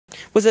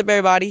What's up,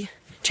 everybody?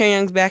 Cherry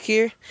Young's back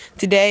here.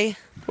 Today,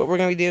 what we're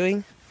going to be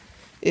doing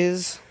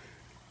is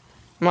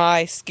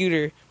my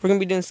scooter. We're going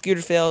to be doing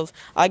scooter fails.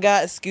 I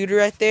got a scooter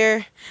right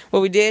there. What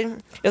we did,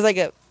 it was like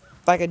a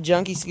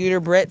junky scooter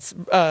Brett's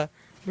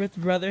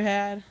brother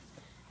had.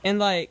 And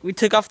we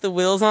took off the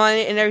wheels on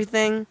it and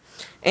everything.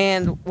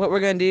 And what we're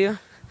going to do,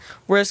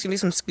 we're just going to do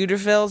some scooter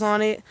fails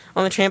on it,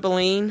 on the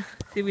trampoline.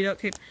 See, we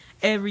duct tape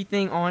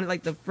everything on it,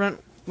 like the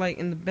front,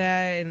 in the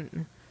back,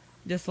 and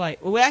just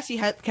we actually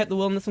had kept the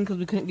wheel in this one because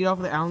we couldn't get off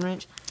with the Allen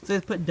wrench, so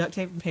just put duct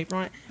tape and paper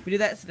on it. We did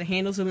that to the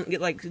handle so we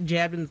didn't get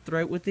jabbed in the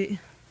throat with it.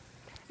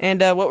 And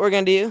what we're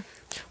gonna do,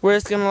 we're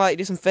just gonna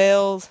do some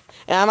fails,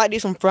 and I might do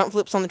some front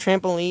flips on the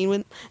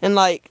trampoline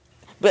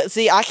but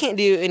see, I can't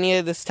do any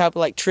of this type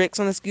of tricks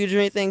on the scooter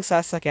or anything, so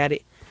I suck at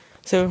it.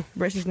 So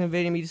Brett's just gonna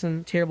video me do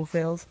some terrible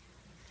fails.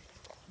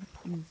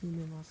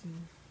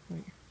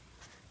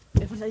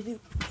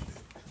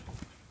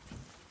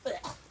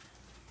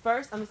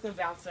 First, I'm just gonna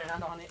bounce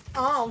around on it.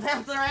 Oh,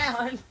 bounce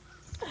around!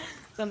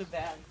 Sounded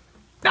bad.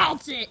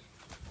 Bounce it!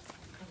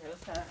 Okay,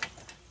 let's try that.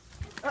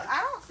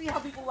 I don't see how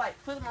people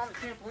put them on the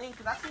trampoline,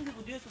 because I've seen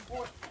people do this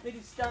before. They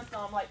do stunts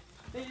on them,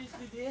 they just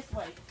do this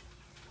way.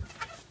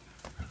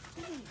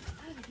 Dang,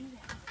 how do they do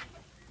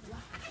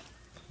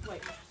that?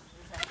 Wait.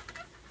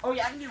 Oh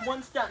yeah, I can do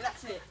one stunt.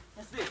 That's it.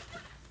 That's it.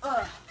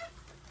 Yeah.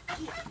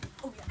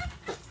 Oh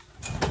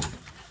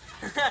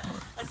yeah.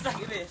 I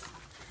suck at this.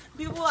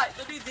 People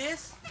they'll do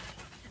this.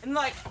 And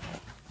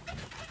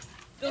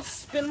they'll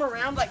spin them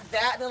around like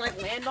that, and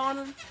then land on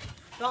them.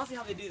 I don't see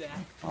how they do that.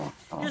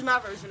 Here's my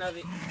version of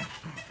it.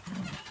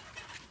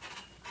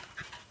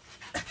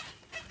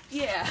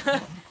 Yeah.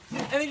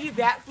 And they do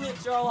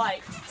backflips, or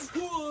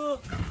whoa.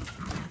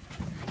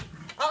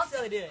 I don't see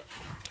how they do it.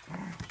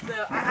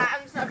 So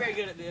I'm just not very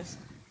good at this.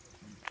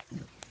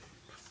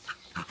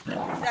 I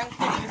can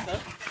still do this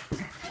though.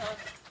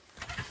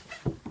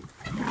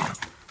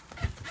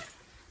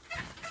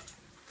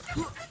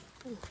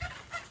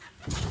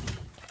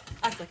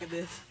 I suck at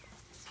this.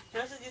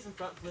 Can I just do some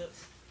front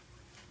flips?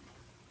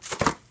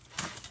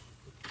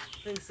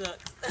 Thing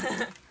sucks.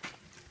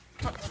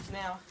 Front flips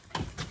now.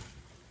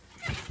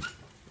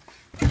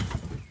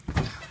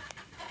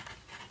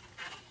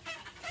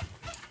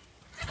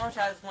 I'm gonna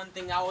try this one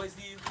thing I always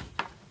do.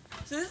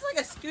 So this is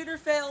like a scooter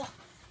fail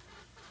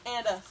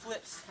and a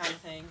flips kind of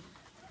thing.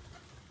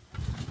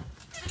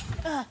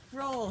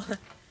 Roll.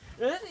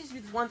 This needs to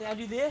be this one thing. I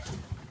do this.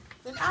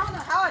 Then I don't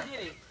know how I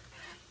did it.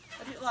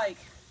 I do it like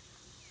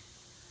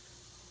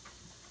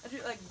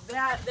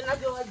that, then I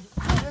go I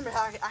don't remember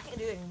how I can't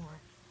do it anymore.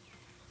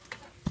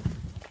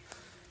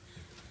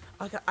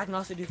 I can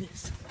also do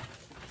this.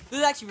 This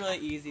is actually really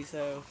easy,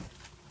 so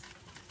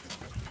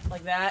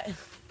like that.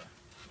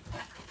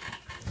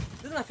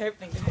 This is my favorite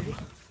thing to do.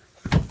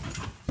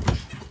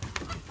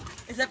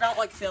 Except I don't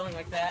like failing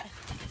like that.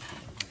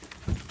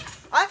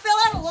 I fell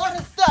out a lot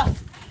of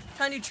stuff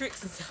trying to do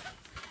tricks and stuff.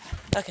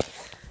 Okay.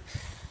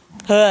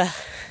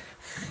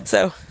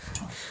 So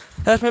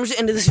remember to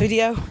end of this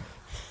video.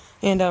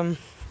 And,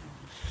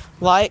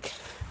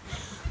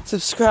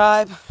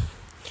 subscribe,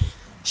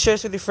 share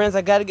this with your friends.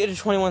 I gotta get to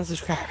 21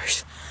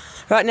 subscribers.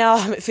 Right now,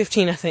 I'm at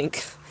 15, I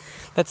think.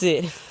 That's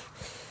it.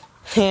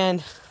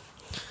 And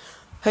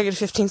I get to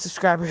 15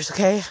 subscribers,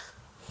 okay?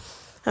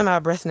 I'm out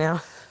of breath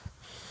now.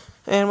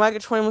 And when I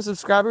get 21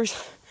 subscribers,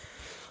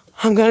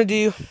 I'm gonna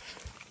do,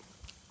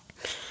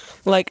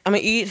 I'm gonna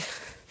eat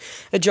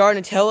a jar of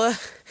Nutella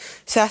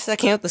as fast as I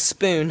can with a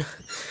spoon.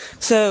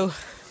 So,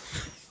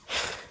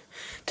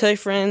 tell your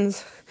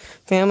friends,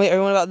 family,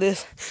 everyone about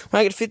this.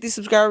 When I get to 50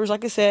 subscribers,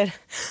 like I said,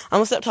 I'm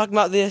going to stop talking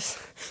about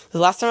this. The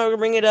last time I was going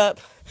to bring it up,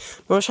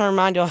 I'm just trying to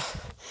remind y'all,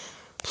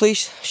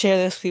 please share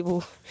this,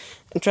 people,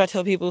 and try to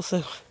tell people.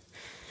 So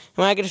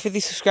when I get to 50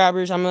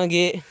 subscribers, I got to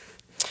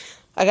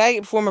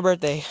get before my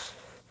birthday.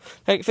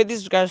 I get 50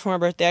 subscribers before my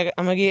birthday.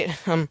 I'm going to get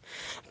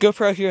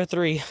GoPro Hero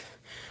 3,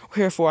 or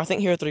Hero 4, I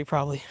think Hero 3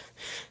 probably.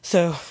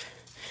 So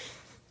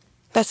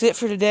that's it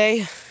for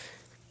today.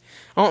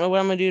 I don't know what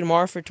I'm going to do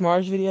tomorrow for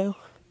tomorrow's video,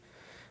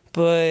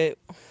 but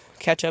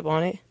catch up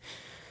on it.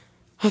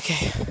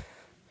 Okay.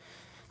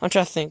 I'm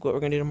trying to think what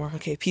we're going to do tomorrow.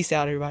 Okay, peace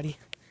out, everybody.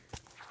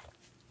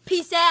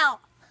 Peace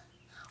out.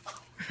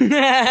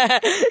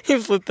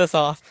 You flipped us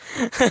off.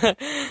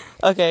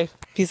 Okay,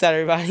 peace out,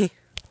 everybody.